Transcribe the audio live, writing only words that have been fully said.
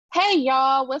Hey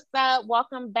y'all, what's up?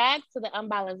 Welcome back to the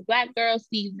Unbalanced Black Girl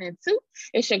Season 2.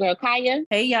 It's your girl Kaya.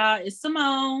 Hey y'all, it's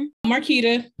Symone.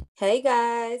 Markita. Hey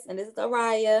guys, and this is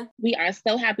Oralia. We are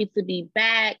so happy to be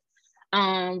back,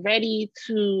 ready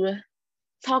to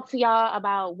talk to y'all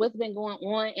about what's been going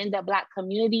on in the Black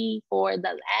community for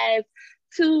the last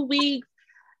 2 weeks,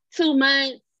 2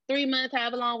 months, 3 months,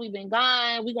 however long we've been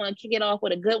gone. We're going to kick it off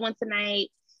with a good one tonight.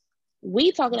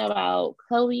 We talking about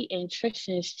Khloe and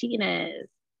Tristian's cheating ass.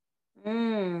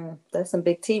 That's some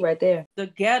big T right there. The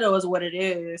ghetto is what it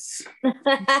is.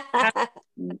 The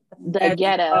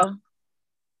ghetto.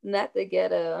 Not the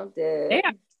ghetto. I'm dead.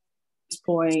 At this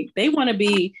point, they want to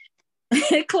be.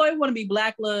 Khloe want to be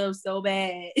Black Love so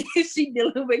bad. She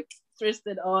dealing with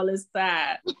Tristan all this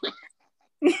time.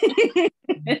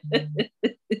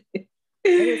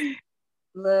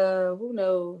 Love, who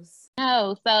knows?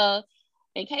 No, so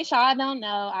in case y'all don't know,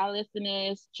 our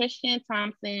listeners, Tristian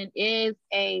Thompson is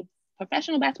a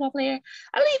professional basketball player.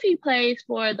 I believe he plays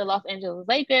for the Los Angeles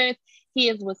Lakers. He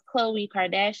is with Khloe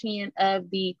Kardashian of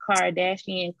the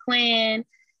Kardashian clan,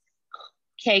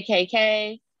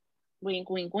 KKK, wink,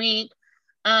 wink, wink.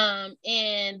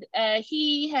 And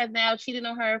he has now cheated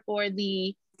on her for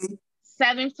the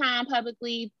 7th time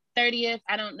publicly, 30th,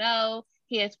 I don't know.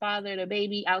 He has fathered a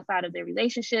baby outside of their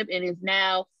relationship and is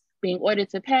now being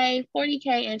ordered to pay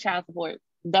 $40K in child support.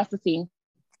 That's the tea.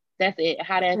 That's it.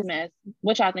 Hot ass mess.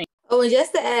 What y'all think? Oh, and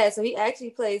just to add, so he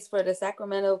actually plays for the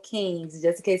Sacramento Kings,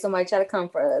 just in case somebody try to come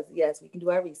for us. Yes, we can do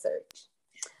our research.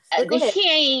 He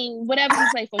ain't, whatever he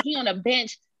plays for, he on the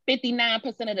bench 59%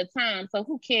 of the time, so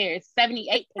who cares?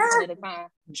 78% of the time.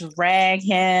 Drag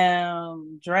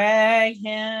him.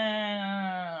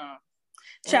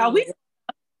 Child, we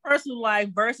personal life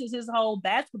versus his whole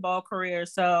basketball career,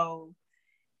 so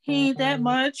he ain't that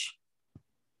much.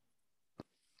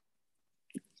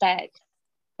 Fact.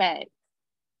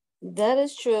 That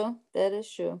is true.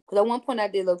 Because at one point I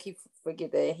did low-key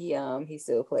forget that he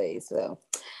still plays.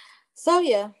 So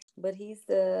yeah, but he's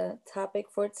the topic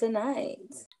for tonight.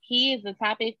 He is the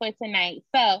topic for tonight.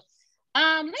 So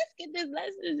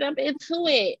let's just jump into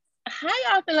it. How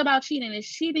y'all feel about cheating? Is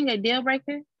cheating a deal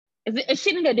breaker? Is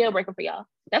cheating a deal breaker for y'all?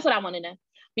 That's what I want to know.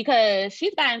 Because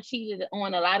she's gotten cheated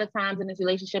on a lot of times in this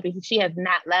relationship and she has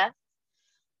not left.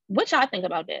 What y'all think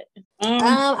about that?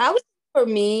 I would, for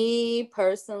me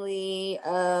personally,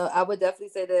 I would definitely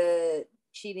say that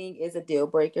cheating is a deal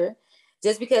breaker,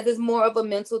 just because it's more of a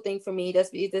mental thing for me. It's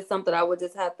just something I would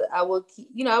just have to, I will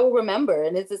remember,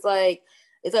 and it's just like,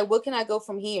 what can I go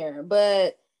from here?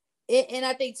 But and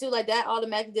I think too, like that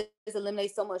automatically just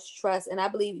eliminates so much trust. And I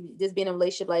believe just being in a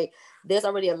relationship, like there's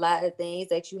already a lot of things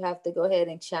that you have to go ahead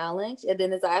and challenge. And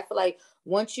then I feel like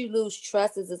once you lose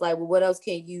trust, it's like, well, what else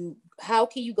how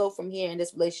can you go from here in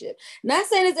this relationship? Not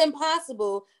saying it's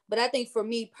impossible, but I think for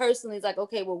me personally, it's like,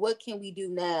 okay, well, what can we do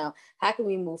now? How can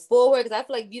we move forward? Because I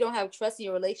feel like if you don't have trust in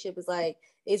your relationship,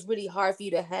 it's really hard for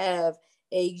you to have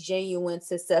a genuine,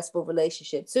 successful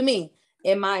relationship. To me,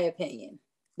 in my opinion,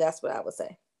 that's what I would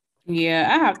say. Yeah,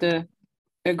 I have to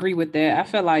agree with that. I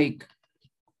feel like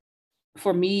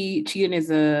for me, cheating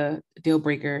is a deal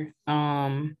breaker.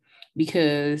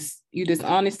 Because you're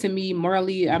dishonest to me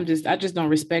morally. I just don't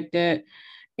respect that.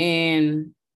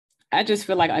 And I just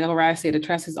feel like I said, the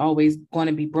trust is always going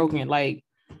to be broken. Like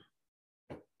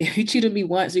if you cheated me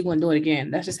once, you're going to do it again.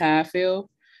 That's just how I feel.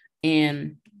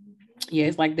 And yeah,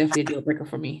 it's like definitely a deal breaker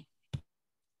for me.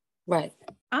 Right.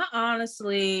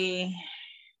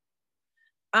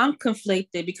 I'm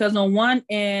conflicted because on one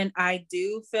end, I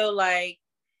do feel like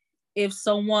if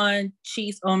someone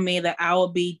cheats on me, that I will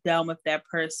be done with that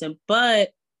person.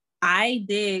 But I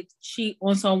did cheat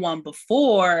on someone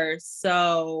before,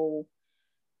 so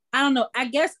I don't know. I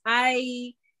guess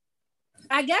I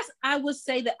would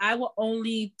say that I will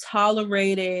only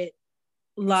tolerate it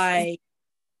like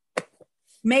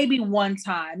maybe one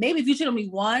time. Maybe if you cheat on me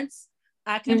once,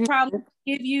 I can probably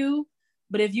forgive you.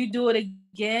 But if you do it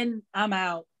again, I'm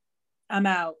out. I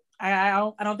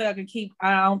don't think I can keep.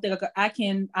 I don't think I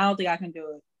can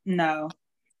do it. No.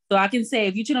 So I can say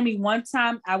if you cheat on me one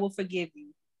time, I will forgive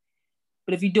you.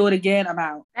 But if you do it again, I'm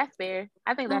out. That's fair.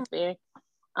 I think that's fair.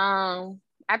 I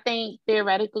think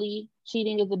theoretically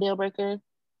cheating is a deal breaker.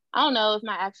 I don't know if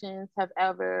my actions have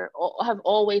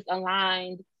always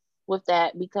aligned with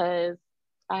that, because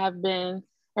I have been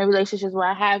in relationships where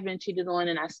I have been cheated on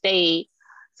and I stayed.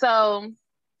 So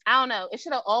I don't know. It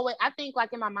should have always, I think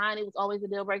like in my mind, it was always a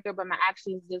deal breaker, but my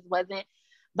actions just wasn't.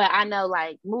 But I know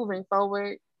like moving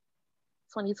forward,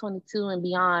 2022 and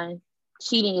beyond,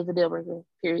 cheating is a deal breaker,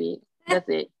 period. That's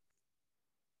it.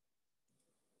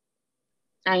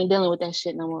 I ain't dealing with that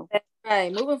shit no more. That's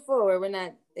right. Moving forward, we're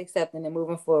not accepting and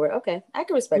moving forward. Okay, I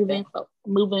can respect that.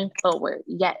 Moving forward,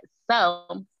 yes.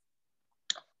 So,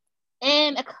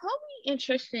 in a Chloe and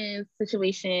Tristian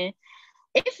situation,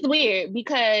 it's weird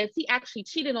because he actually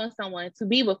cheated on someone to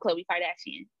be with Khloe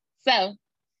Kardashian. So,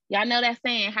 y'all know that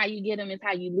saying, how you get them is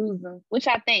how you lose them, which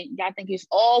I think. Y'all think it's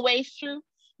always true?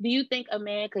 Do you think a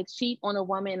man could cheat on a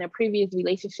woman in a previous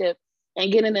relationship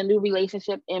and get in a new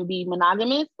relationship and be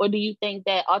monogamous? Or do you think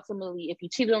that ultimately, if he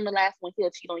cheated on the last one,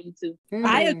 he'll cheat on you too?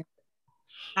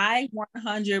 I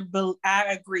 100, I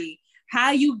agree.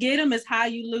 How you get them is how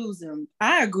you lose them.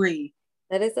 I agree.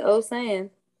 That is the old saying.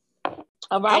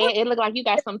 All right, it looked like you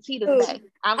got some cheaters back.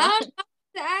 I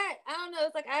don't know.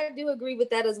 It's like I do agree with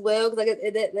that as well, because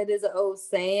like that is an old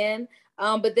saying.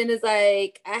 But then it's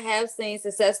like I have seen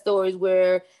success stories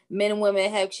where men and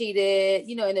women have cheated,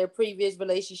 you know, in their previous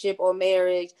relationship or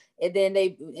marriage, and then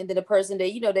the person they,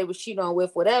 you know, they was cheating on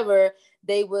with, whatever,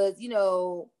 they was, you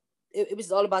know, it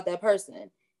was all about that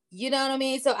person. You know what I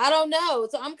mean? So I don't know.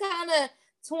 So I'm kind of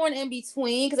torn in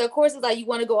between, because of course it's like you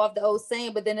want to go off the old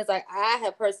saying, but then it's like I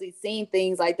have personally seen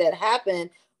things like that happen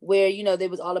where, you know, they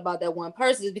was all about that one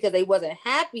person just because they wasn't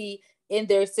happy in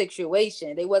their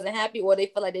situation. They wasn't happy, or they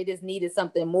felt like they just needed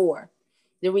something more.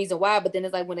 The reason why, but then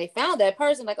it's like when they found that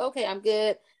person, like, okay, I'm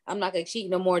good. I'm not gonna cheat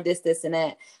no more, this, and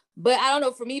that. But I don't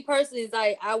know. For me personally, it's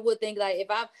like I would think like if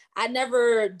I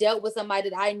never dealt with somebody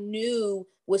that I knew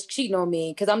was cheating on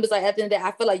me, because I'm just like at the end of the day,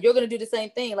 I feel like you're gonna do the same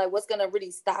thing. Like, what's gonna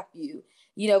really stop you?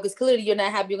 You know, because clearly you're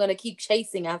not happy. You're gonna keep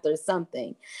chasing after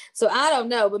something. So I don't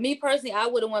know. But me personally, I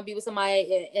wouldn't want to be with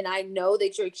somebody and I know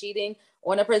that you're cheating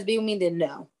on a person. Be with me, then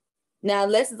no. Now,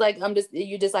 unless it's like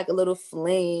you're just like a little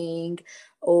fling,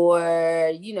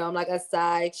 or, you know, I'm like a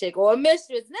side chick or a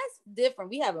mistress, and that's different.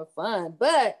 We having fun,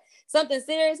 but something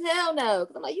serious, hell no.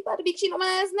 Because I'm like, you about to be cheating on my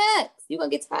ass next. You're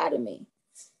gonna get tired of me,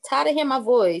 tired of hearing my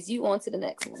voice. You on to the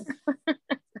next one.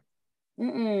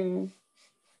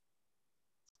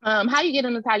 How you get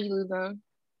them is how you lose them.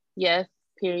 Yes,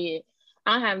 period.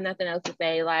 I don't have nothing else to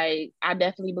say. Like, I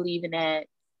definitely believe in that.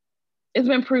 It's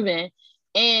been proven.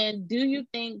 And do I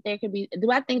think there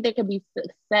could be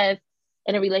success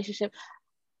in a relationship?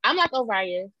 I'm like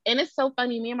Oralia. And it's so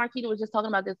funny. Me and Markita was just talking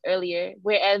about this earlier.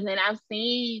 Whereas then I've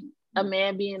seen a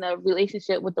man be in a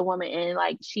relationship with the woman and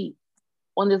like cheat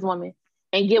on this woman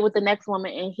and get with the next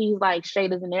woman, and he's like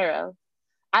straight as an arrow.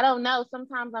 I don't know.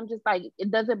 Sometimes I'm just like,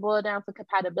 it doesn't boil down to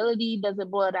compatibility. Does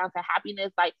it boil down to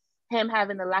happiness? Like him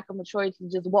having the lack of maturity to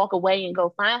just walk away and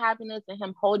go find happiness, and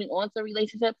him holding on to a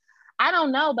relationship. I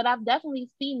don't know, but I've definitely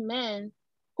seen men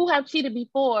who have cheated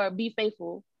before be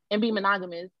faithful and be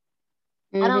monogamous.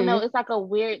 I don't know. It's like a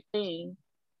weird thing.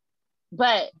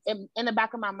 But in the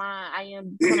back of my mind, I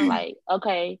am kind of like,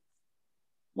 okay,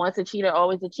 once a cheater,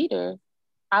 always a cheater.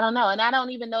 I don't know. And I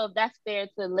don't even know if that's fair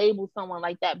to label someone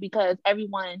like that, because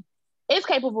everyone is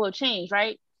capable of change,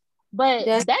 right? But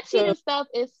that cheating stuff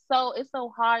is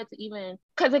so hard to even,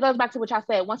 because it goes back to what I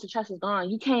said, once the trust is gone,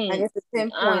 you can't. I guess it's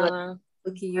pinpoint.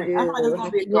 What can you do? I feel like it's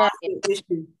gonna be a constant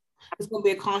issue. It's gonna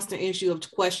be a constant issue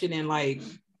of questioning, like,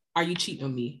 are you cheating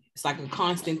on me? It's like a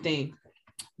constant thing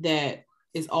that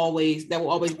will always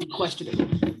be questionable.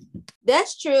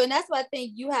 That's true. And that's why I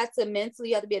think you have to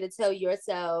be able to tell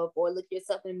yourself or look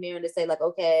yourself in the mirror and to say, like,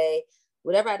 okay,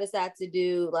 whatever I decide to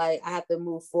do, like, I have to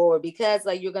move forward, because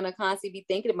like you're gonna constantly be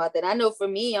thinking about that. I know for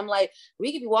me, I'm like,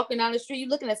 we could be walking down the street, you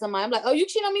looking at somebody, I'm like, oh, you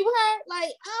cheating on me with her?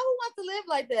 Like, I don't want to live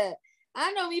like that.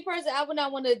 I know me personally, I would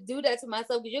not want to do that to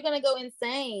myself, because you're gonna go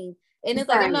insane. And it's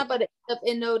like, I'm not about to end up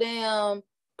in no damn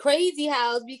crazy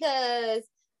house because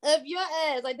of your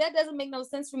ass. Like, that doesn't make no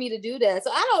sense for me to do that.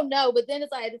 So I don't know. But then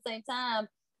it's like, at the same time,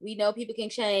 we know people can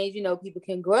change, you know, people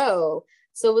can grow.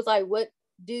 So it's like, what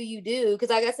do you do? Because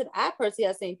like I said, I personally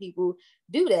have seen people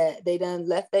do that. They done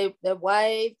left their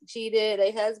wife, cheated,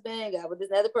 their husband, got with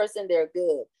this other person, they're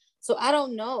good. So I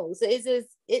don't know. So it's just,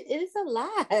 it is a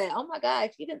lot. Oh my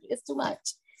gosh, it's too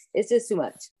much. It's just too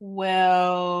much.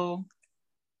 Well,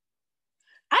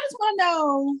 I just want to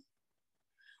know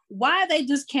why they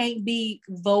just can't be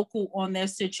vocal on their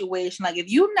situation. Like, if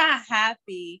you're not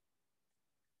happy,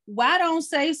 why don't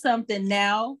say something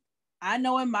now? I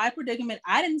know in my predicament,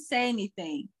 I didn't say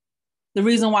anything. The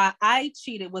reason why I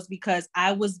cheated was because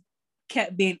I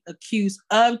kept being accused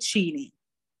of cheating.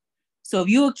 So if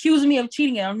you accuse me of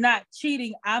cheating and I'm not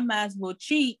cheating, I might as well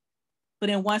cheat. But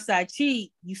then once I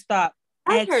cheat, you stop.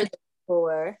 I've heard that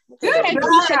before. Okay,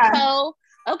 Keisha Kho.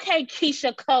 Okay,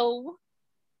 Keisha Kho.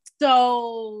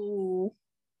 So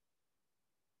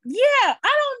yeah,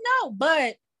 I don't know,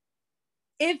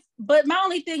 but my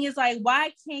only thing is like,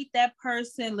 why can't that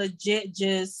person legit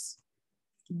just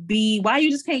be? Why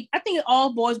you just can't? I think it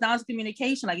all boils down to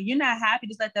communication. Like, if you're not happy,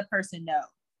 just let that person know.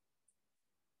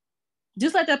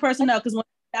 Just let that person know. Because when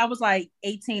I was like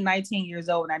 18, 19 years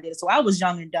old when I did it. So I was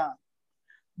young and dumb.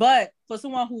 But for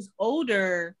someone who's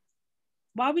older,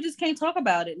 why we just can't talk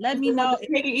about it? Let me know.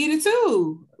 They can eat it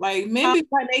too. Like men be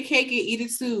like they cake and eat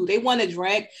it too. They want to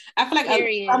drag. I feel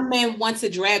like some men want to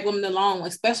drag women along,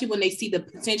 especially when they see the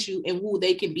potential in who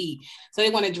they can be. So they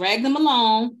want to drag them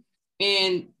along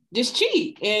and just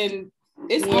cheat. And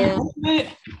it's unfortunate,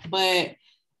 but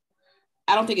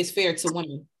I don't think it's fair to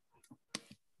women.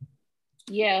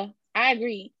 Yeah, I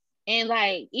agree. And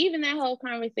like even that whole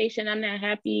conversation, I'm not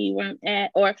happy where I'm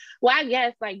at, or well, I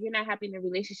guess like you're not happy in the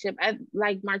relationship. I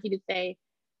like Marky to say,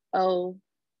 "Oh,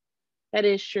 that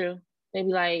is true." They be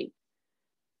like,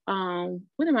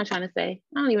 what am I trying to say?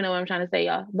 I don't even know what I'm trying to say,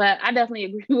 y'all. But I definitely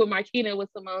agree with Markita and what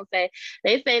Symone said.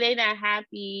 They say they're not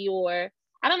happy, or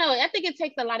I don't know. I think it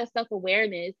takes a lot of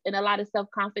self-awareness and a lot of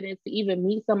self-confidence to even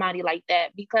meet somebody like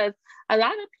that, because a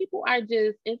lot of people are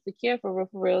just insecure for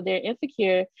real. They're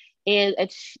insecure, and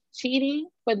cheating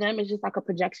for them is just like a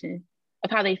projection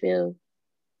of how they feel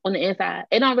on the inside.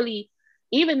 It don't really,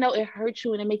 even though it hurts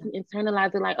you and it makes you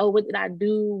internalize it, like, oh, what did I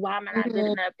do? Why am I not good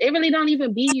enough? It really don't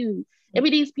even be you. It be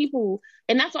these people.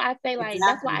 And that's why I say, like,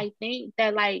 that's why I think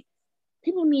that, like,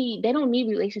 people they don't need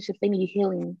relationships. They need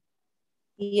healing.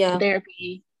 Yeah.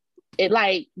 Therapy. It,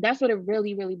 like, that's what it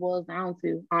really, really boils down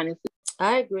to, honestly.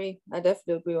 I agree. I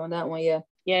definitely agree on that one, yeah.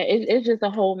 Yeah, it's just a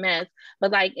whole mess.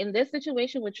 But, like, in this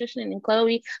situation with Tristian and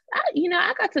Chloe,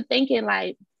 I got to thinking,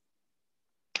 like,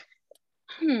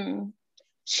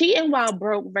 cheating while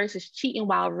broke versus cheating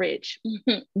while rich.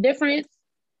 Difference,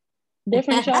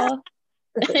 y'all.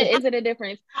 Is it a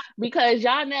difference? Because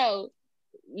y'all know,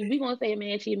 we gonna say a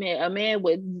man cheat, a man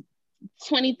with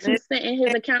 22 cents in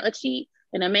his account a cheat,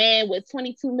 and a man with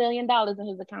 $22 million in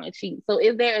his account a cheat. So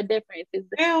is there a difference? Is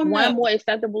one more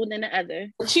acceptable than the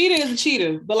other? A cheater is a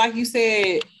cheater, but like you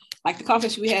said, like the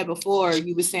conversation we had before,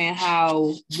 you were saying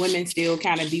how women still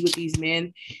kind of be with these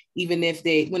men, even if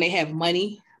when they have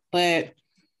money. But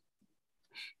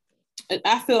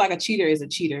I feel like a cheater is a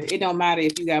cheater. It don't matter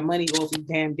if you got money or if you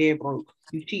damn dead broke,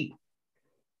 you cheat.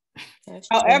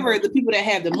 However, the people that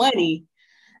have the money,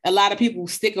 a lot of people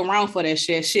stick around for that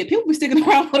shit. People be sticking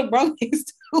around for the brokers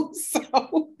too.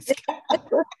 So,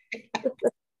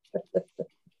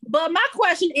 but my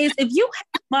question is, if you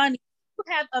have money,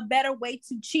 you have a better way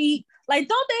to cheat. Like,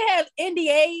 don't they have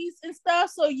NDAs and stuff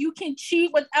so you can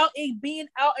cheat without it being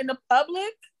out in the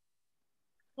public?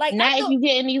 Like, not if you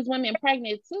getting these women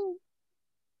pregnant too.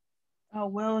 Oh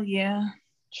well, yeah.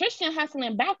 Tristian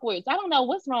hustling backwards. I don't know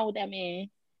what's wrong with that man.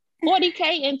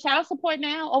 40K in child support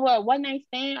now over a one night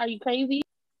stand? Are you crazy?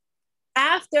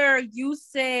 After you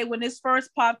said when this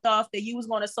first popped off that you was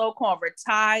going to so-called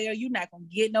retire, you're not going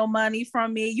to get no money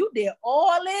from me. You did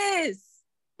all this.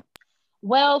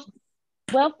 Well,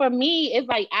 for me, it's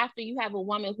like after you have a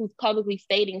woman who's publicly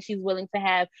stating she's willing to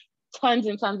have tons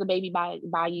and tons of baby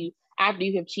by you after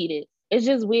you have cheated. It's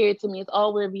just weird to me. It's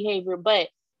all weird behavior. But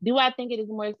do I think it is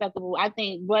more acceptable? I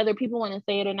think whether people want to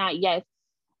say it or not, yes.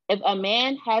 If a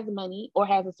man has money or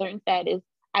has a certain status,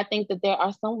 I think that there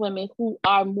are some women who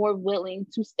are more willing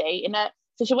to stay in that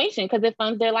situation because it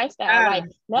funds their lifestyle. Like,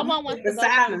 no one wants to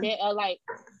go from there. Like,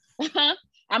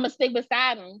 I'm going to stick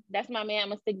beside him. That's my man. I'm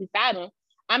going to stick beside him.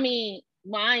 I mean,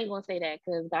 well, I ain't going to say that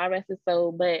because God rest his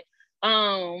soul. But,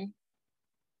 I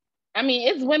mean,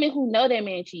 it's women who know their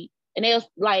man cheat. And they'll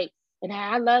like, and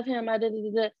I love him.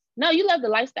 No, you love the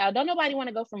lifestyle. Don't nobody want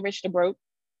to go from rich to broke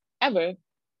ever.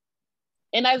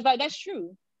 And that's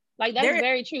true. Like, that's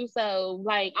very true. So,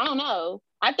 like, I don't know.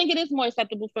 I think it is more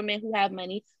acceptable for men who have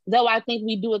money, though I think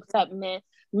we do accept men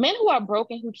who are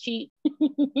broken who cheat.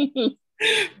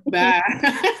 Bye.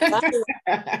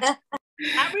 I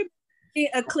remember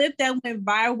a clip that went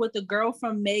viral with the girl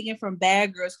from Megan from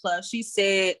Bad Girls Club. She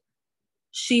said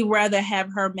she'd rather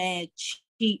have her man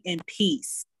cheat in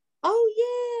peace. Oh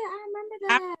yeah, I remember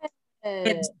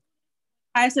that.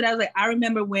 I was like, I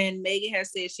remember when Megan had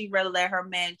said she'd rather let her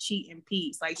man cheat in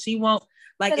peace. Like, she won't,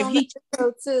 like, if he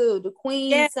too, the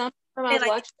queen, I was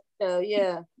watching the show,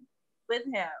 yeah, with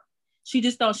him. She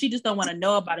just don't want to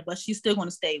know about it, but she's still going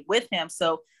to stay with him.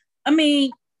 So, I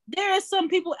mean, there are some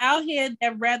people out here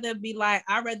that rather be like,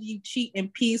 I'd rather you cheat in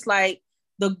peace. Like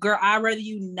the girl, I'd rather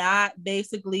you not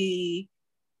basically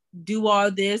do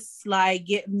all this, like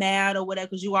get mad or whatever,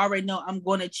 because you already know I'm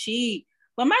going to cheat.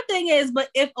 But my thing is, but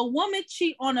if a woman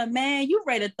cheat on a man, you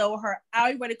ready to throw her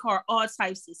out. You ready to call her all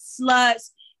types of sluts.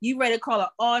 You ready to call her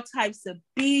all types of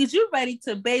bees. You ready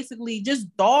to basically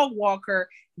just dog walk her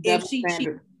if she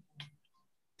cheats.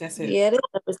 That's it. Yeah,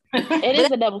 it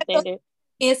is a double standard.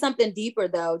 And something deeper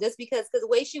though, just because the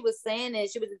way she was saying it,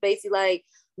 she was just basically like,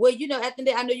 well, you know, at the end of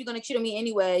the day, I know you're gonna cheat on me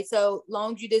anyway, so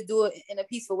long as you just do it in a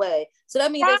peaceful way. So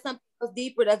that means there's something else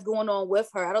deeper that's going on with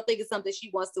her. I don't think it's something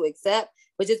she wants to accept,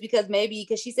 but just because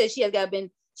she said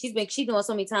she's been cheating on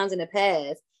so many times in the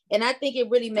past. And I think it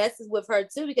really messes with her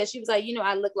too, because she was like, you know,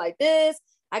 I look like this,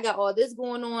 I got all this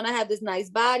going on, I have this nice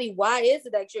body. Why is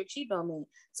it that you're cheating on me?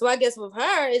 So I guess with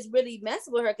her, it's really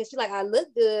messing with her because she's like, I look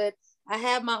good, I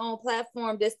have my own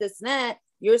platform, this, and that.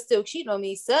 You're still cheating on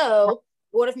me. So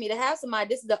in order for me to have somebody,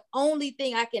 this is the only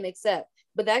thing I can accept.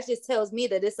 But that just tells me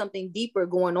that there's something deeper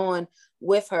going on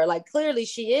with her. Like clearly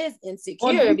she is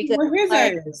insecure because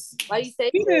like, why do you say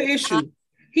he the issue?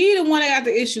 He the one that got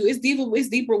the issue. It's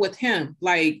deeper with him.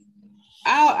 Like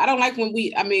I don't like when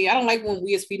we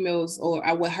as females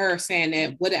or with her saying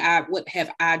that what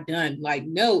have I done? Like,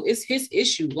 no, it's his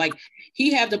issue. Like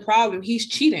he have the problem, he's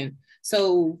cheating.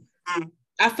 So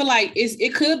I feel like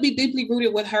it could be deeply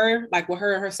rooted with her, like with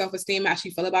her and her self-esteem, how she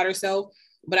feel about herself.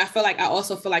 But I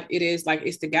also feel like it is like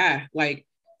it's the guy. Like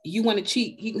you want to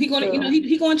cheat, he gonna, you know,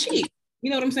 he gonna cheat. You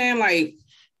know what I'm saying? Like,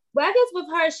 but I guess with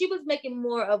her, she was making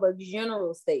more of a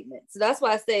general statement. So that's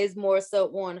why I say it's more so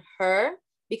on her,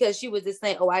 because she was just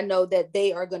saying, oh, I know that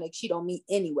they are going to cheat on me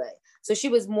anyway. So she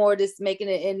was more just making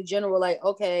it in general, like,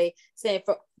 okay, saying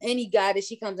for any guy that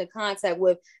she comes in contact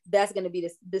with, that's going to be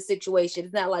the situation.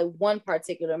 It's not like one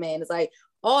particular man. It's like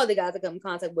all the guys that come in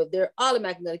contact with, they're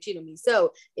automatically going to cheat on me.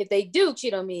 So if they do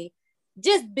cheat on me,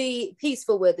 just be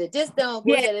peaceful with it. Just don't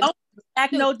go ahead and don't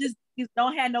act no disease.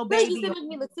 Don't have no baby. You make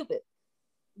me look stupid.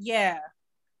 Yeah.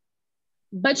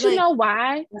 But you know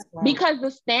why? Because the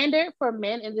standard for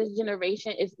men in this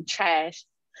generation is trash.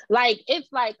 Like it's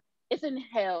in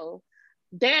hell.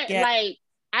 Like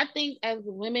I think as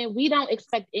women, we don't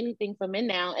expect anything from men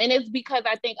now. And it's because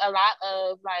I think a lot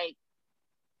of like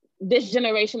this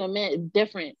generation of men is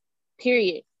different,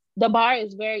 period. The bar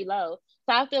is very low.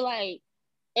 So I feel like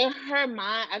in her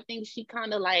mind, I think she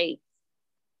kind of like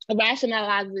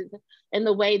rationalizes in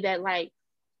the way that like,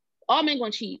 all men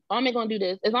gonna cheat, all men gonna do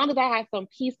this. As long as I have some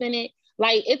peace in it,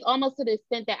 like it's almost to the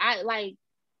extent that I like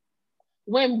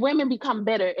when women become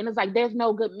bitter and it's like there's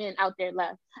no good men out there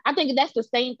left. I think that's the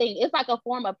same thing. It's like a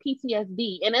form of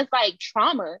PTSD and it's like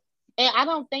trauma. And I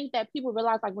don't think that people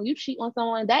realize like when you cheat on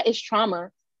someone, that is trauma.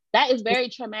 That is very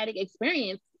traumatic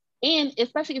experience. And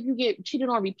especially if you get cheated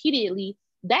on repeatedly,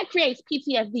 that creates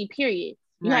PTSD, period.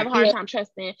 You have a hard time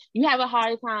trusting. You have a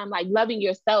hard time like loving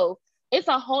yourself. It's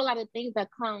a whole lot of things that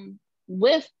come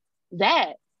with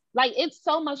that. Like, it's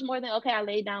so much more than, okay, I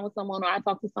laid down with someone or I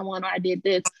talked to someone or I did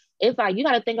this. It's like, you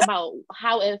got to think about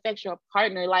how it affects your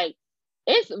partner. Like,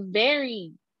 it's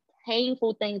very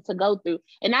painful thing to go through.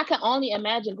 And I can only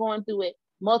imagine going through it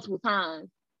multiple times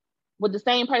with the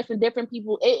same person, different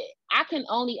people. I can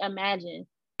only imagine.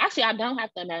 Actually, I don't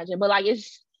have to imagine, but like,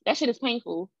 that shit is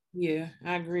painful. Yeah,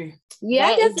 I agree. Yeah,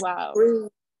 I guess wow.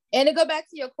 And to go back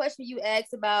to your question you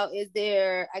asked about, is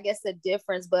there, I guess, a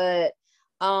difference, but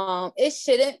it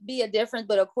shouldn't be a difference,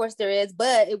 but of course there is.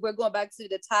 But if we're going back to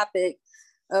the topic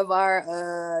of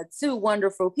our two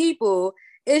wonderful people,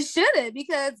 it shouldn't,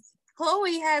 because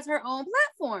Khloe has her own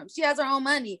platform. She has her own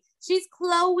money. She's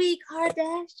Khloe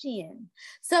Kardashian.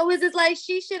 So it's just like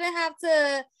she shouldn't have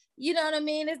to, you know what I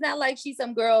mean? It's not like she's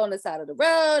some girl on the side of the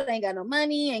road, ain't got no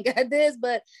money, ain't got this,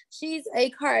 but she's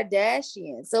a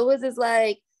Kardashian. So it's just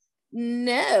like,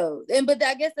 no. But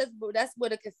I guess that's where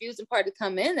the confusing part to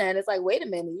come in at. It's like, wait a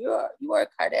minute, you are a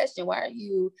Kardashian. Why are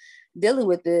you dealing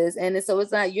with this? And so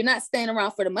it's not, you're not staying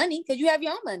around for the money because you have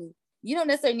your own money. You don't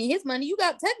necessarily need his money. You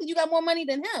got more money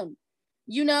than him,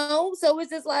 you know? So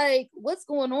it's just like, what's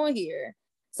going on here?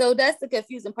 So that's the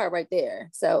confusing part right there.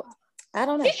 So I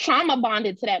don't know. She's trauma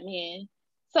bonded to that man.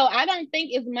 So I don't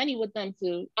think it's money with them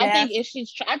two. Yeah.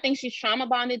 I think she's trauma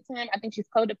bonded to him. I think she's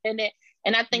codependent.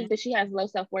 And I think that she has low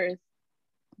self-worth.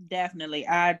 Definitely.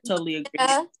 I totally agree.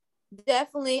 Yeah,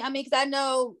 definitely. I mean, because I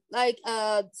know, like,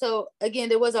 so again,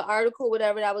 there was an article,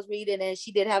 whatever, that I was reading, and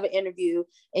she did have an interview,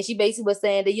 and she basically was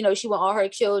saying that, you know, she wanted all her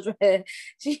children to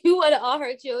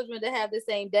have the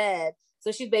same dad.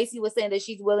 So she basically was saying that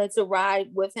she's willing to ride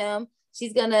with him.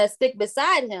 She's gonna stick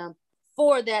beside him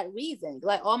for that reason.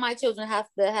 Like, all my children have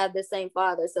to have the same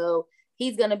father, so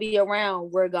he's gonna be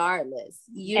around regardless.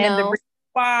 You know.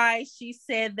 Why she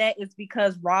said that is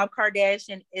because Rob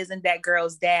Kardashian isn't that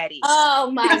girl's daddy. Oh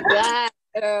my God,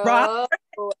 girl. Rob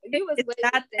he was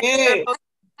not that girl's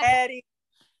daddy.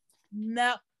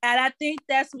 No, and I think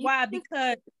that's why,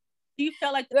 because she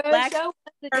felt like the black show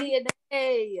the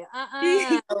DNA.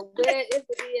 Where is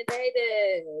the DNA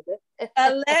then?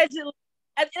 Allegedly,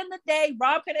 at the end of the day,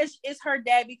 Rob Kardashian is her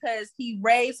dad because he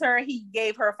raised her, he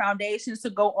gave her foundations to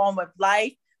go on with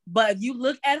life. But if you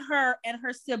look at her and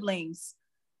her siblings,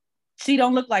 she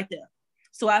don't look like them.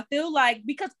 So I feel like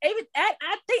because even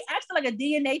they actually like a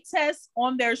DNA test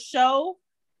on their show.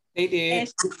 They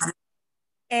did.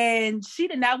 And she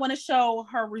did not want to show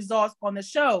her results on the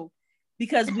show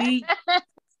because we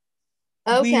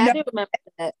okay, I do remember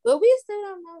that. But we still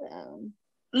don't know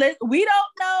that. We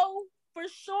don't know for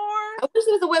sure. I wish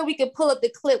there was a way we could pull up the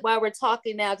clip while we're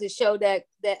talking now to show that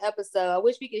episode. I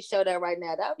wish we could show that right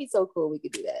now. That would be so cool. We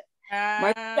could do that.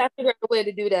 Mark, we got to figure out a way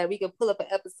to do that. We could pull up an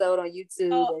episode on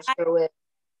YouTube and show it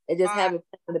and just have it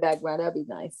in the background. That'd be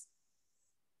nice.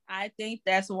 I think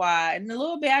that's why. And a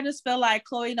little bit, I just feel like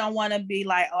Khloe don't want to be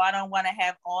like, oh, I don't want to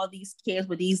have all these kids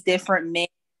with these different men.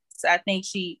 So I think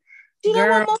she don't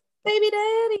want more baby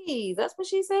daddies. That's what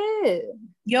she said.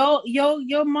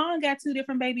 Your mom got 2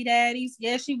 different baby daddies.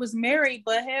 Yeah, she was married,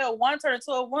 but hell, one turned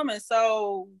to a woman.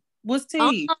 So what's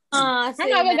tea? I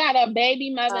never got a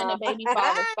baby mother and a baby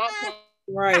father. Stop playing.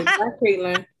 Right, that's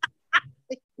Caitlin.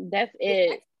 That's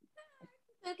it.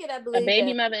 A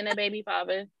baby mother and a baby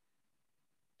father.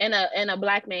 And a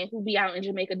black man who be out in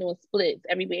Jamaica doing splits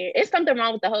everywhere. It's something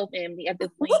wrong with the whole family at this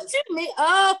point. What you mean?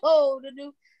 Oh,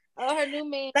 her new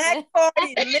man. Black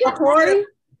Corey.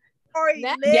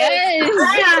 Yes.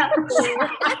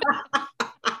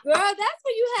 Girl, that's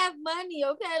when you have money,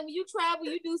 okay? When you travel,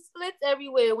 you do splits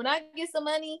everywhere. When I get some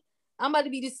money, I'm about to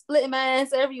be just splitting my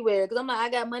ass everywhere because I'm like, I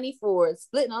got money for it.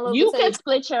 Splitting all over you the can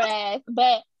split your ass,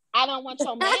 but I don't want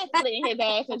your man splitting his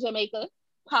ass in Jamaica.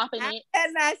 Popping it.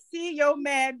 And I see your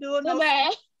man doing no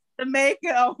bad.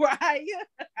 Jamaica, right?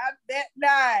 I bet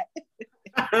not.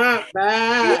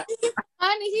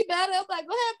 Honey, he better. I'm like,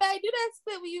 go ahead, babe, do that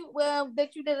split with you.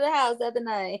 That you did at the house the other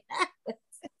night.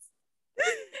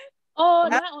 Oh,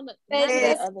 not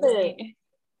the other night.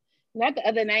 Not the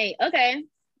other night. Okay,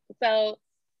 so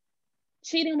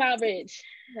cheating while rich.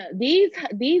 These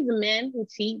men who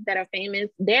cheat that are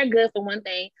famous, they're good for one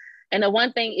thing. And the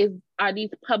one thing are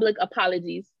these public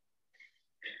apologies.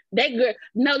 They good.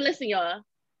 No, listen, y'all.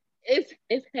 It's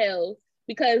hell.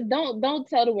 Because don't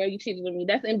tell the world you cheated on me.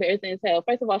 That's embarrassing as hell.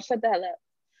 First of all, shut the hell up.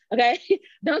 Okay?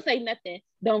 Don't say nothing.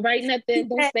 Don't write nothing.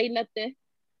 Don't say nothing.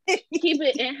 Keep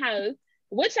it in-house.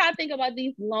 What y'all think about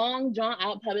these long,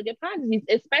 drawn-out public apologies,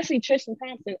 especially Tristian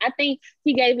Thompson? I think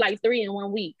he gave like 3 in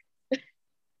 1 week.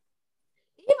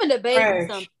 Even the baby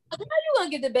something. How you gonna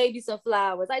give the baby some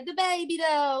flowers? Like the baby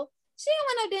though. She don't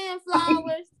want no damn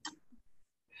flowers.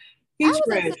 I was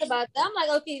upset about that. I'm like,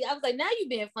 okay. I was like, now you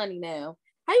being funny now.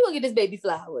 How you gonna get this baby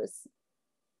flowers?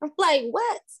 I'm like,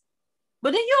 what?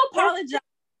 But then you apologize.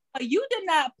 You did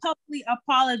not publicly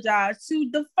apologize to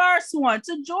the first one,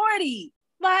 to Jordy.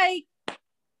 Like,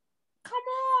 come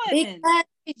on. Because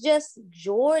it's just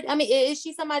Jordy. I mean, is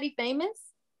she somebody famous?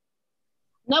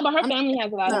 No, but her family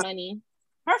has a lot of money.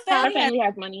 Her family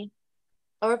has money.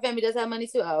 Oh, her family does have money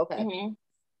too? Oh, okay. Mm-hmm.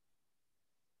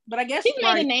 But I guess she's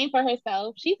made a name for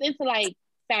herself. She's into like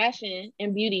fashion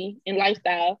and beauty and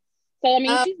lifestyle. So I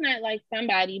mean, she's not like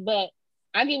somebody, but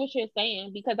I get what you're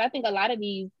saying because I think a lot of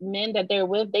these men that they're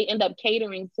with, they end up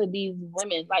catering to these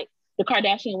women, like the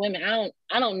Kardashian women.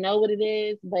 I don't know what it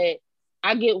is, but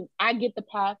I get the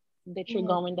path that you're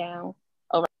going down.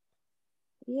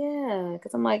 Yeah,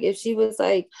 because I'm like, if she was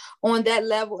like on that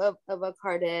level of a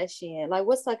Kardashian, like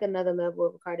what's like another level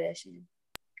of a Kardashian?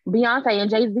 Beyonce and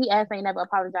Jay-Z ass ain't never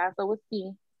apologized, so what's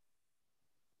the?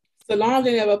 Solange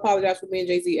ain't never apologized for being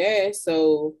Jay-Z ass,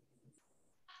 so.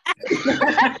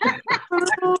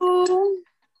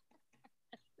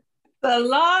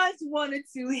 Solange wanted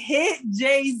to hit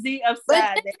Jay-Z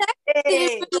upside the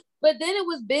head. But then it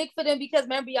was big for them because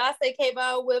remember Beyonce came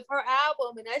out with her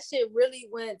album and that shit really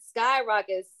went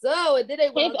skyrocket. So and then they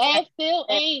his ass still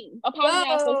ain't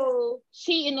apologized for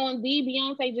cheating on the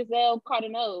Beyonce Giselle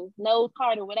Nose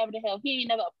Carter, whatever the hell. He ain't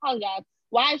never apologized.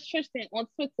 Why is Tristian on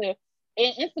Twitter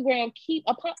and Instagram he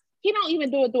don't even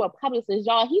do it through a publicist,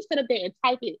 y'all. He sit up there and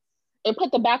type it and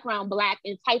put the background black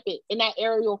and type it in that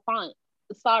Arial font.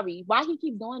 Sorry, why he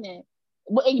keep doing that?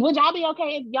 Would y'all be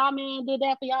okay if y'all man did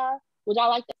that for y'all? Would y'all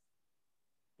like that?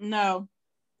 No.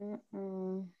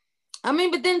 I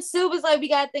mean, but then Sue was like, we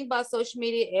gotta think about social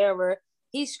media era.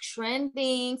 He's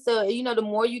trending, so you know, the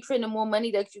more you trend, the more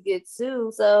money that you get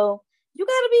too. So you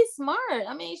gotta be smart.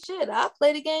 I mean, shit, I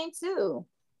play the game too.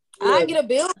 Yeah. I get a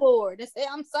billboard and say,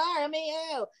 I'm sorry. I mean,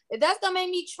 hell, if that's gonna make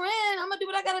me trend, I'm gonna do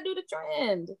what I gotta do to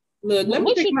trend. Look, let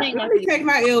me take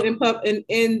my L in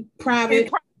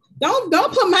private.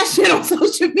 Don't put my shit on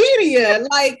social media.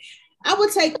 Like I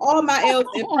would take all my L's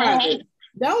in private.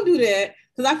 Don't do that.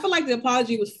 Because I feel like the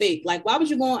apology was fake. Like, why would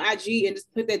you go on IG and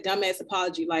just put that dumbass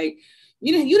apology? Like,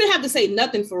 you didn't have to say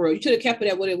nothing for real. You should have kept it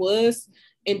at what it was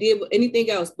and did anything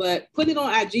else. But put it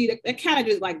on IG, that kind of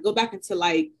just like go back into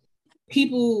like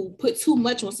people put too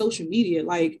much on social media.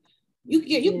 Like, you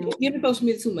give social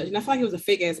media too much. And I feel like it was a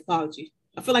fake ass apology.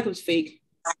 I feel like it was fake.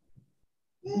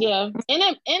 Yeah. And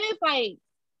it's like,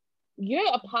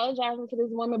 you're apologizing to this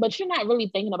woman, but you're not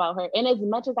really thinking about her. And as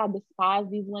much as I despise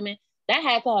these women, that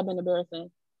had to have been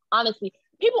embarrassing. Honestly,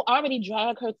 people already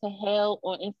drag her to hell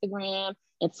on Instagram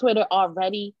and Twitter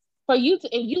already. For you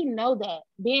to, and you know that,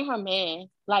 being her man,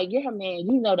 like you're her man,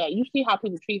 you know that. You see how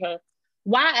people treat her.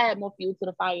 Why add more fuel to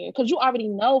the fire? Because you already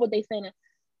know what they saying.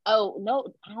 Oh,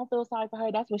 no, I don't feel sorry for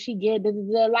her. That's what she get.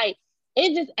 Like,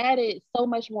 it just added so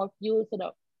much more fuel to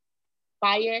the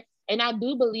fire. And I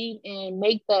do believe in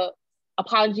make the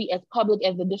apology as public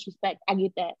as the disrespect. I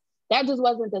get that. That just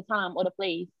wasn't the time or the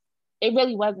place. It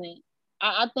really wasn't.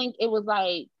 I think it was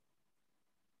like,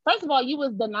 first of all, you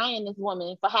was denying this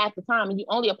woman for half the time, and you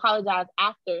only apologized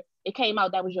after it came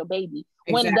out that was your baby.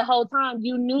 Exactly. When the whole time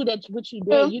you knew that what you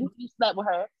did, you knew you slept with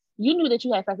her, you knew that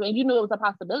you had sex with her, and you knew it was a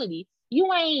possibility.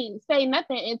 You ain't say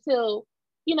nothing until,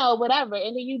 whatever.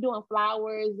 And then you doing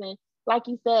flowers, and like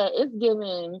you said, it's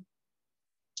giving,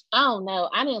 I don't know.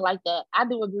 I didn't like that. I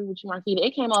do agree with you, Markita.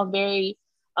 It came off very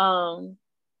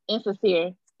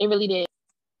insincere. It really did.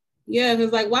 Yeah,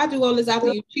 because like, why do all this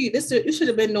after you cheat? You should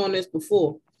have been doing this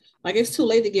before. Like, it's too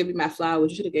late to give me my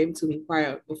flowers. You should have gave them to me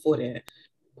prior before that.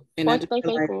 And I just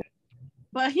feel like,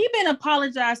 but he been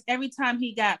apologized every time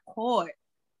he got caught.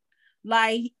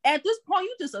 Like, at this point,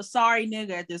 you just a sorry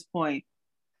nigga at this point.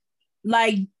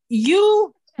 Like,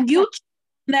 you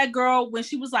that girl when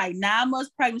she was like 9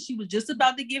 months pregnant, she was just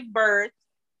about to give birth.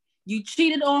 You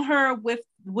cheated on her with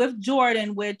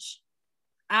Jordan, which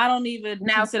I don't even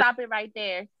now consider. Stop it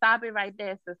right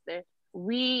there, sister.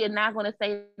 We are not going to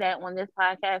say that on this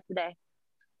podcast today.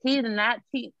 He did not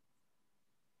cheat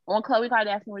on Khloe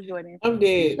Kardashian with Jordan. I'm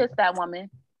dead. He kissed that woman.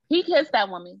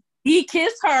 He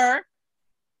kissed her.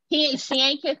 She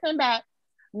ain't kissed him back.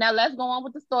 Now let's go on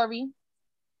with the story.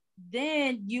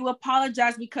 Then you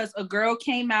apologize because a girl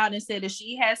came out and said that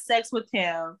she had sex with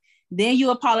him. Then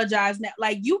you apologize. Now,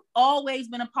 like, you've always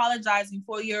been apologizing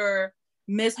for your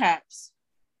mishaps.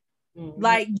 Mm-hmm.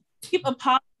 Like, keep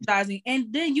apologizing.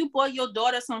 And then you bought your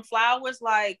daughter some flowers.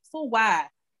 Like, for why?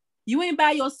 You ain't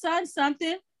buy your son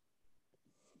something.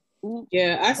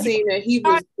 Yeah, I seen that he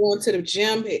was going to the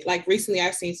gym. Like, recently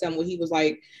I seen something where he was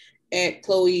like at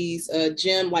Chloe's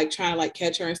gym, like trying to like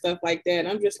catch her and stuff like that. And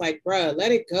I'm just like, bruh,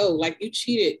 let it go. Like, you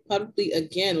cheated publicly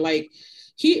again. Like,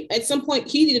 he at some point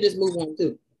he needed to just move on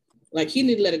too. Like, he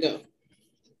needed to let it go.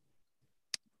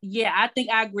 Yeah, I think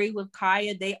I agree with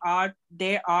Kaya. They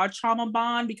are trauma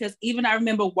bond, because even I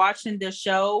remember watching the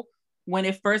show when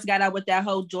it first got out with that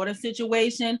whole Jordan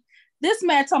situation. This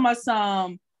man talking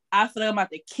about I feel like I'm about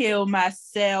to kill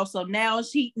myself. So now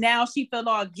she felt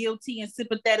all guilty and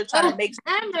sympathetic, trying to make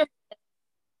sure.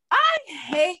 I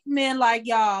hate men like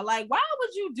y'all. Like, why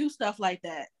would you do stuff like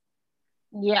that?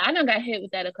 Yeah, I done got hit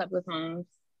with that a couple of times.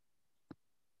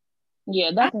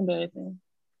 Yeah, that's embarrassing.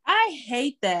 I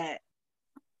hate that.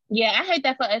 Yeah, I hate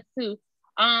that for us too.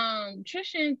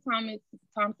 Tristian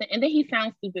Thompson, and then he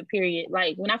sounds stupid, period.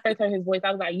 Like, when I first heard his voice,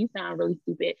 I was like, you sound really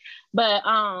stupid. But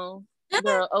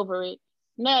girl, over it.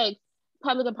 Next,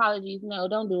 public apologies. No,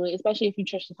 don't do it, especially if you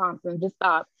Tristian Thompson. Just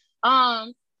stop.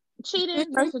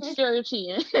 Cheating versus serial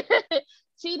cheating.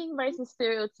 Cheating versus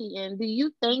serial cheating. Do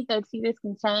you think that cheaters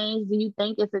can change? Do you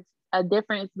think it's a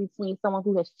difference between someone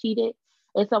who has cheated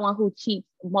and someone who cheats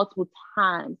multiple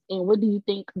times? And what do you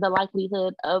think the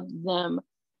likelihood of them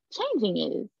changing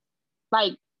is?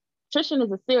 Like, Tristian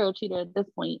is a serial cheater at this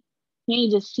point. He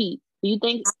ain't just cheat. Do you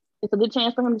think it's a good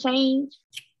chance for him to change?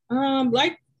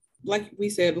 Like we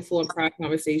said before in prior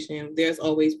conversation, there's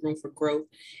always room for growth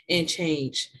and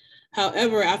change.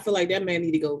 However, I feel like that man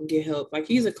need to go and get help. Like,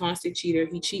 he's a constant cheater.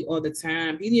 He cheat all the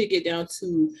time. He need to get down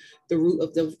to the root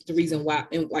of the reason why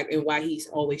and why he's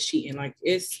always cheating. Like,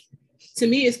 to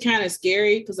me, it's kind of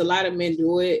scary because a lot of men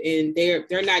do it and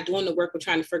they're not doing the work of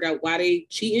trying to figure out why they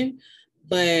cheating.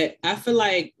 But I feel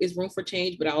like it's room for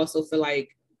change. But I also feel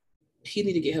like he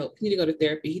need to get help. He need to go to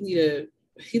therapy. He need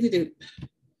to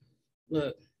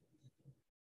look.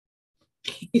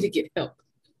 He need to get help.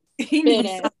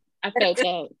 I felt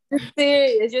that. You're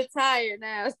serious. You're tired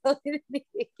now. So he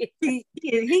is.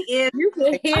 You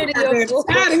can hear it in your voice.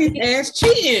 Tired of his ass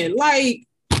cheating. Like,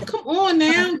 come on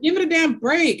now. Give it a damn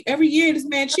break. Every year this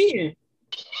man cheating.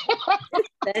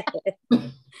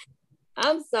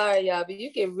 I'm sorry, y'all, but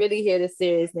you can really hear the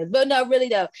seriousness. But no, really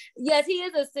though. Yes, he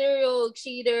is a serial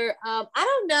cheater. I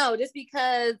don't know, just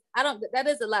because I don't. That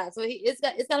is a lot. So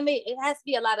it's gonna be. It has to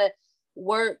be a lot of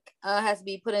work. Has to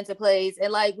be put into place.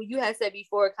 And like what you had said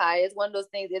before, Kai, it's one of those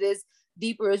things. It is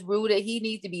deeper, it's rooted. He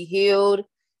needs to be healed.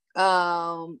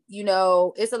 You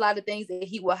know, it's a lot of things that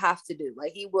he will have to do.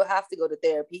 Like he will have to go to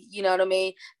therapy. You know what I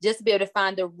mean? Just to be able to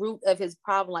find the root of his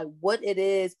problem, like what it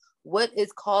is. What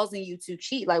is causing you to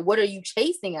cheat? Like, what are you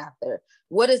chasing after?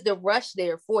 What is the rush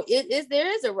there for? There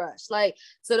is a rush. Like,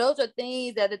 so those are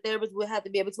things that the therapist will have to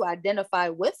be able to identify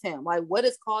with him. Like, what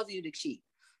is causing you to cheat?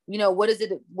 You know, what is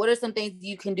it? What are some things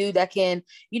you can do that can,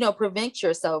 you know, prevent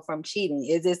yourself from cheating?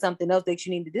 Is there something else that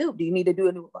you need to do? Do you need to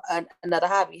do another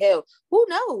hobby? Hell, who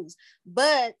knows?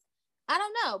 But I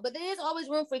don't know. But there is always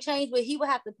room for change, but he will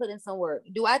have to put in some work.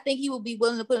 Do I think he will be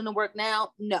willing to put in the work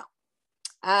now? No.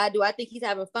 Do I think he's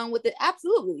having fun with it?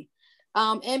 Absolutely.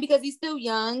 And because he's still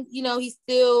young, you know,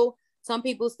 some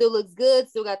people still looks good,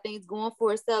 still got things going for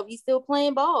himself. He's still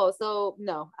playing ball. So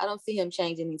no, I don't see him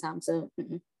changing anytime soon.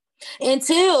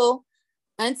 Until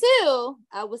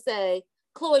I would say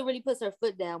Chloe really puts her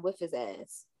foot down with his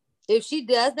ass. If she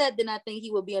does that, then I think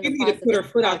he will be in the process. Put her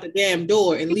foot out the damn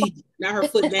door and leave, not her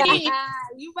foot down.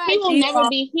 You right.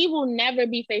 He will never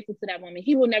be faithful to that woman.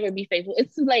 He will never be faithful.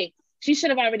 It's too late. She should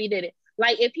have already did it.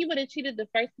 Like if he would have cheated the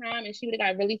first time and she would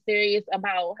have got really serious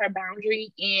about her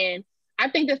boundary, and I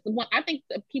think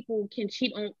that people can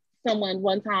cheat on someone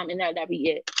one time and that be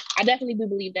it. I definitely do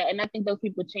believe that, and I think those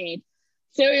people change.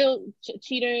 Serial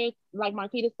cheaters, like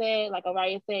Markita said, like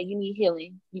Oralia said, you need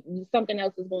healing. Something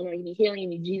else is going on. You need healing. You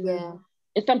need Jesus. Yeah.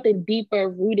 It's something deeper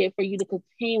rooted for you to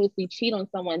continuously cheat on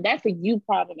someone. That's a you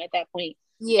problem at that point.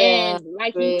 Yeah. And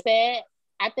like you said,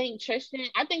 I think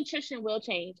Tristian will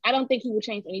change. I don't think he will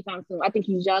change anytime soon. I think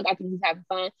he's young. I think he's having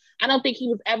fun. I don't think he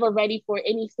was ever ready for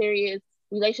any serious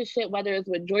relationship, whether it's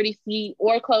with Jordy C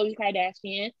or Khloe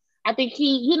Kardashian. I think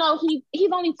he's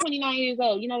only 29 years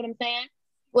old. You know what I'm saying?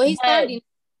 Well, he's 30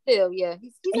 still. Yeah,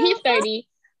 he's 30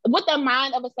 with the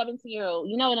mind of a 17-year-old.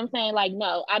 You know what I'm saying? Like,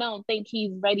 no, I don't think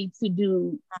he's ready to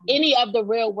do any of the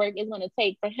real work it's going to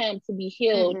take for him to be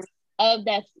healed of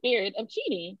that spirit of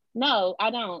cheating. No, I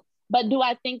don't. But do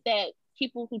I think that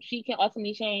people who cheat can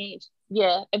ultimately change?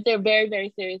 Yeah, if they're very,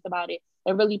 very serious about it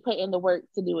and really put in the work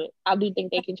to do it, I do think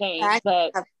they can change.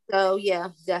 So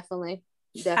yeah, definitely.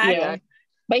 Yeah.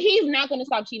 But he's not going to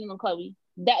stop cheating on Khloe.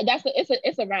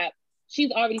 It's a wrap. She's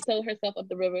already sold herself up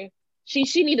the river. She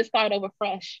need to start over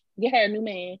fresh. Get her a new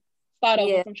man. Start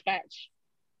over from scratch.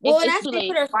 Well, and actually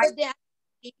put her foot down.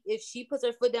 If she puts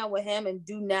her foot down with him and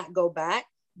do not go back,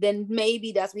 then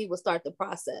maybe that's when he will start the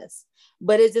process.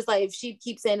 But it's just like if she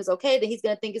keeps saying it's okay, then he's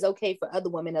gonna think it's okay for other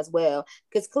women as well.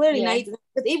 Because clearly now,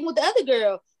 because even with the other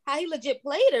girl, how he legit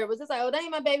played her was just like, oh, that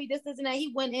ain't my baby, this and that.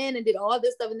 He went in and did all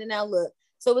this stuff, and then now look.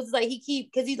 So it's like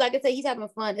because he's like I say, he's having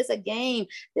fun. It's a game.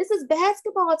 This is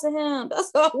basketball to him.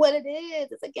 That's all what it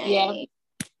is. It's a game. Yeah.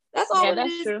 That's all that's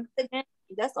it is. True. It's a game.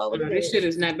 That's all it is. This shit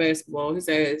is not basketball. His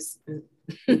ass.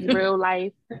 Real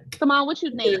life. Symone, what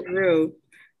you think? Real.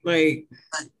 Like,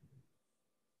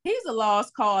 he's a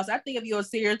lost cause. I think if you're a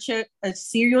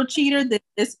serial cheater,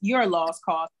 that you're a lost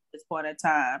cause at this point in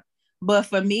time. But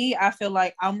for me, I feel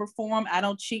like I'm reformed. I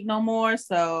don't cheat no more.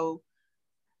 So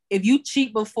if you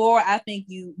cheat before, I think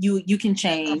you can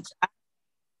change.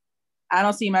 I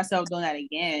don't see myself doing that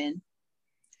again.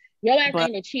 Your ass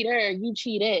ain't a cheater. You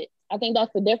cheated. I think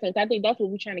that's the difference. I think that's what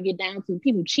we're trying to get down to.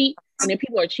 People cheat, and then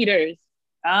people are cheaters.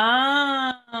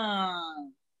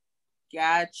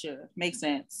 Gotcha. Makes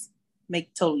sense.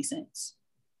 Make totally sense.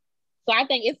 So I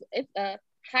think it's a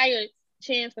higher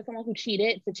chance for someone who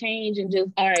cheated to change and just,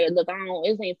 all right, look,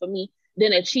 it ain't for me,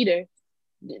 than a cheater.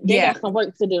 They got some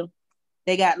work to do.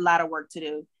 They got a lot of work to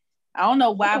do. I don't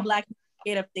know why Black people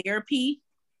get a therapy.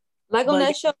 Like on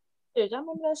that show. I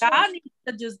remember that show. I need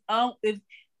to just if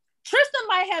Tristian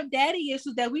might have daddy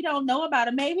issues that we don't know about,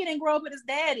 and maybe he didn't grow up with his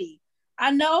daddy.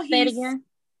 I know Say it again.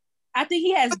 I think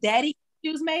he has daddy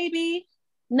issues, maybe.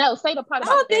 No, say the part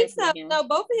about I don't think so. Again. No,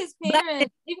 both of his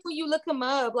parents, even when you look him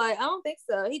up, like, I don't think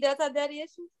so. He does have daddy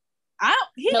issues.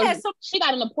 She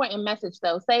got an important message,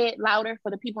 though. Say it louder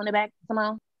for the people in the back. Come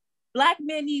on. Black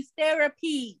men need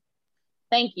therapy.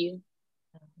 Thank you.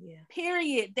 Yeah.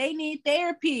 Period. They need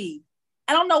therapy.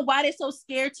 I don't know why they're so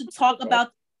scared to talk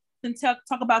about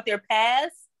their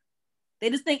past. They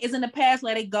just think it's in the past,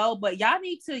 let it go. But y'all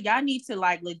need to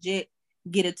like legit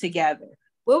get it together.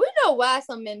 Well, we know why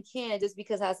some men can, just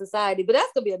because our society, but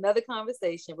that's gonna be another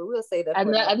conversation. But we'll say that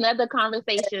another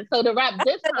conversation. So to wrap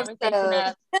this conversation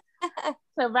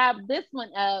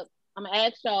up, I'm gonna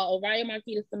ask y'all, Oralia,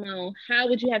 Markita, Symone, how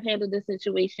would you have handled this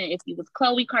situation if you was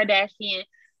Khloe Kardashian?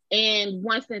 In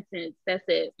one sentence, that's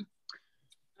it.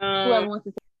 Whoever wants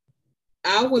to say.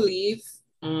 I will leave.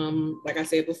 Like I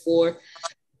said before,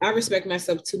 I respect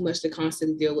myself too much to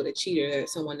constantly deal with a cheater,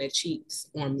 someone that cheats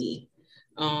on me.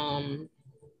 And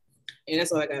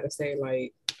that's all I gotta say.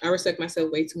 Like, I respect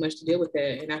myself way too much to deal with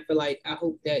that, and I feel like I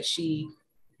hope she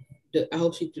do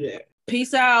that.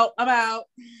 Peace out. I'm out.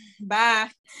 Bye.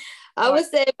 I would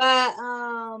say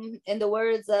by in the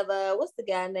words of what's the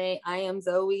guy name? I Am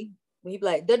Zoe. When he be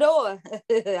like, the door.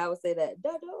 I would say that,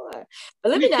 the door. But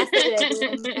let me not say that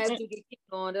as you get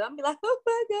on it. I'm be like, oh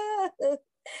my God.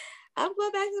 I'm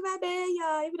going back to my bed,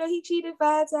 y'all. Even though he cheated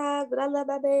 5 times, but I love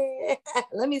my bed.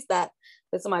 Let me stop.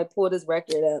 But somebody pull this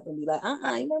record up and be like,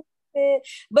 you know.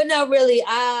 But no, really,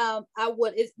 I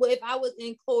would. If I was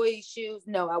in Khloe's shoes,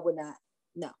 no, I would not.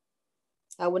 No,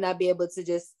 I would not be able to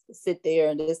just sit there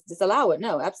and just allow it.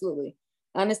 No, absolutely.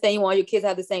 I understand you want your kids to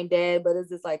have the same dad, but it's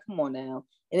just like, come on now.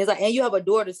 And it's like, and you have a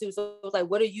daughter too, so it's like,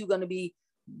 what are you going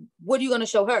to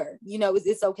show her? You know,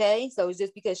 it's okay. So it's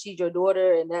just because she's your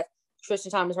daughter and that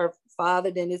Tristian Thompson is her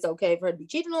father, then it's okay for her to be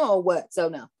cheating on or what? So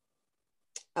no,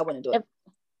 I wouldn't do it.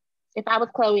 If I was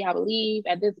Khloe, I would leave.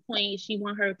 At this point, she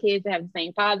want her kids to have the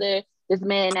same father. This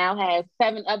man now has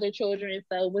 7 other children.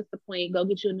 So what's the point? Go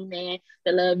get you a new man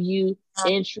that love you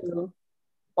and true,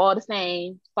 all the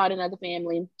same. Start another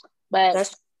family.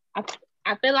 But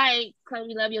I feel like,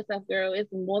 Khloe, love yourself, girl.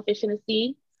 It's more fish in the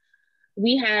sea.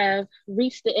 We have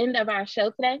reached the end of our show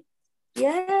today.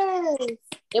 Yes.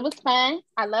 It was fun.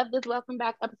 I love this welcome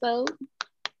back episode.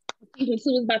 Season 2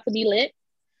 is about to be lit.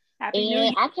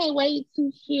 And I can't wait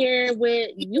to hear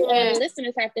what you all the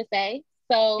listeners have to say.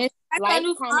 So like,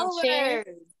 comment, share.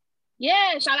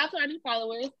 Yeah, shout out to our new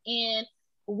followers. And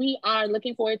we are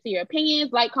looking forward to your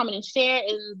opinions. Like, comment, and share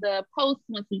in the post.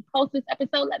 Once we post this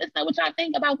episode, let us know what y'all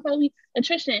think about Khloe and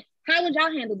Tristian. How would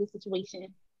y'all handle this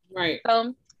situation? Right.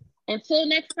 So until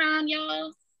next time,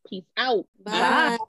 y'all, peace out. Bye.